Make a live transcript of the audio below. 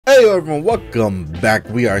Hey everyone, welcome back.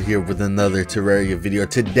 We are here with another Terraria video.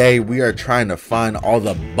 Today we are trying to find all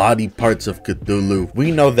the body parts of Cthulhu.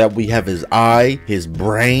 We know that we have his eye, his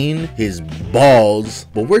brain, his balls,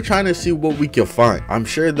 but we're trying to see what we can find. I'm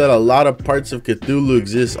sure that a lot of parts of Cthulhu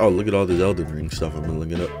exist. Oh, look at all this Elden Ring stuff I've been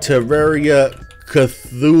looking up. Terraria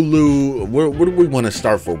Cthulhu. What do we want to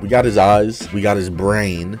start for? We got his eyes, we got his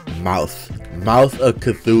brain, mouth of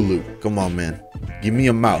Cthulhu. Come on, man, give me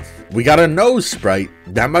a mouth. We got a nose sprite.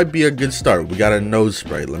 That might be a good start. We got a nose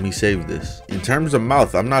sprite. Let me save this. In terms of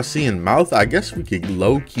mouth, I'm not seeing mouth. I guess we could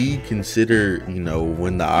low-key consider, you know,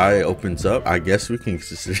 when the eye opens up, I guess we can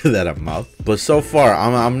consider that a mouth. But so far,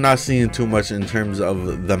 I'm not seeing too much in terms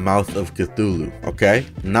of the mouth of Cthulhu. Okay,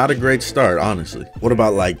 not a great start, honestly. What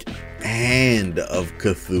about like hand of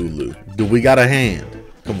Cthulhu? Do we got a hand?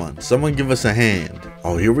 Come on, someone give us a hand.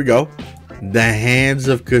 Oh, here we go. The hands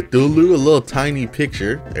of Cthulhu, a little tiny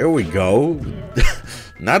picture. There we go.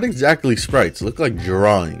 Not exactly sprites, look like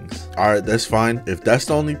drawings. All right, that's fine. If that's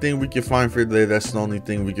the only thing we can find for today, that's the only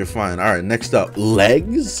thing we can find. All right, next up,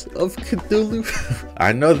 legs of Cthulhu.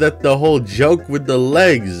 I know that the whole joke with the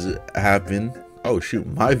legs happened. Oh shoot,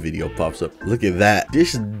 my video pops up. Look at that.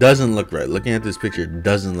 This doesn't look right. Looking at this picture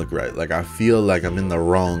doesn't look right. Like, I feel like I'm in the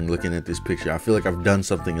wrong looking at this picture. I feel like I've done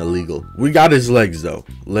something illegal. We got his legs though.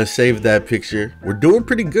 Let's save that picture. We're doing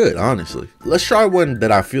pretty good, honestly. Let's try one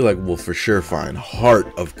that I feel like we'll for sure find. Heart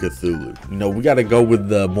of Cthulhu. You know, we got to go with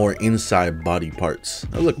the more inside body parts.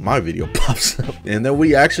 Oh look, my video pops up. And then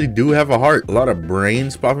we actually do have a heart. A lot of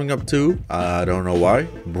brains popping up too. I don't know why.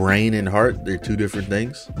 Brain and heart, they're two different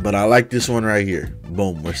things. But I like this one right here.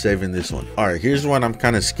 Boom, we're saving this one. All right, here's one I'm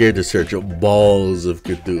kind of scared to search. Balls of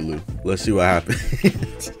Cthulhu. Let's see what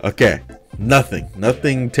happens. Okay,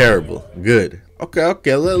 nothing terrible. Good.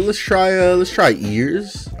 Okay, let's try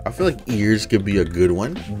ears. I feel like ears could be a good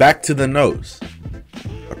one. Back to the nose.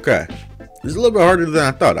 Okay, it's a little bit harder than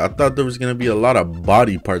I thought. I thought there was going to be a lot of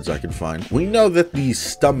body parts I could find. We know that the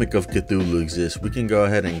stomach of Cthulhu exists. We can go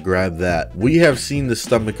ahead and grab that. We have seen the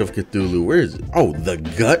stomach of Cthulhu. Where is it? Oh, the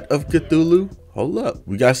gut of Cthulhu? Hold up,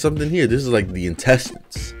 we got something here. This is like the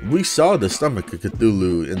intestines. We saw the stomach of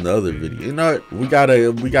Cthulhu in the other video. You know what? We got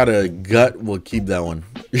a gut. We'll keep that one.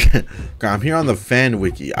 I'm here on the fan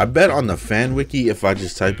wiki. I bet on the fan wiki, if I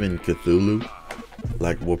just type in Cthulhu,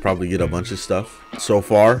 like, we'll probably get a bunch of stuff. So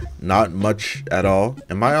far, not much at all.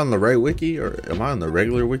 Am I on the right wiki or am I on the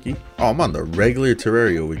regular wiki? Oh, I'm on the regular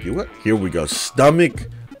Terraria wiki. What? Here we go. Stomach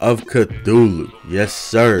of Cthulhu. Yes,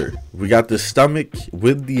 sir. We got the stomach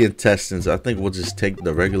with the intestines. I think we'll just take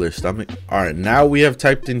the regular stomach. All right, now we have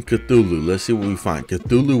typed in Cthulhu. Let's see what we find.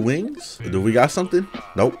 Cthulhu wings? Do we got something?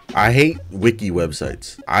 Nope. I hate wiki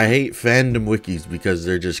websites. I hate fandom wikis because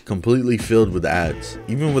they're just completely filled with ads,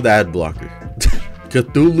 even with ad blocker.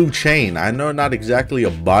 Cthulhu chain. I know not exactly a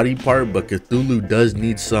body part, but Cthulhu does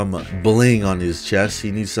need some bling on his chest.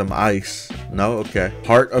 He needs some ice. No? Okay.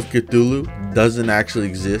 Heart of Cthulhu doesn't actually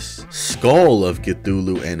exist. Skull of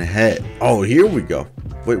Cthulhu and head. Oh, here we go.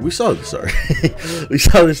 Wait, we saw this already. We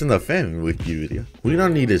saw this in the fan wiki video. We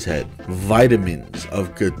don't need his head. Vitamins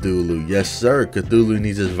of Cthulhu. Yes, sir. Cthulhu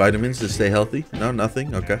needs his vitamins to stay healthy. No,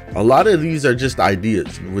 nothing. Okay. A lot of these are just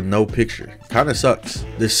ideas with no picture. Kind of sucks.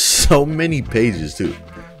 There's so many pages too.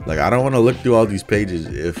 Like, I don't want to look through all these pages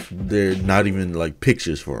if they're not even like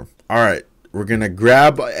pictures for them. All right. We're going to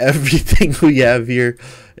grab everything we have here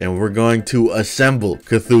and we're going to assemble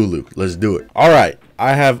Cthulhu. Let's do it. All right.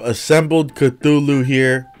 I have assembled Cthulhu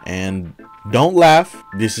here, and don't laugh.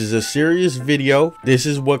 This is a serious video. This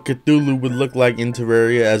is what Cthulhu would look like in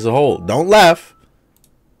Terraria as a whole. Don't laugh.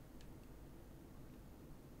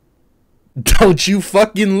 Don't you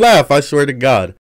fucking laugh, I swear to God.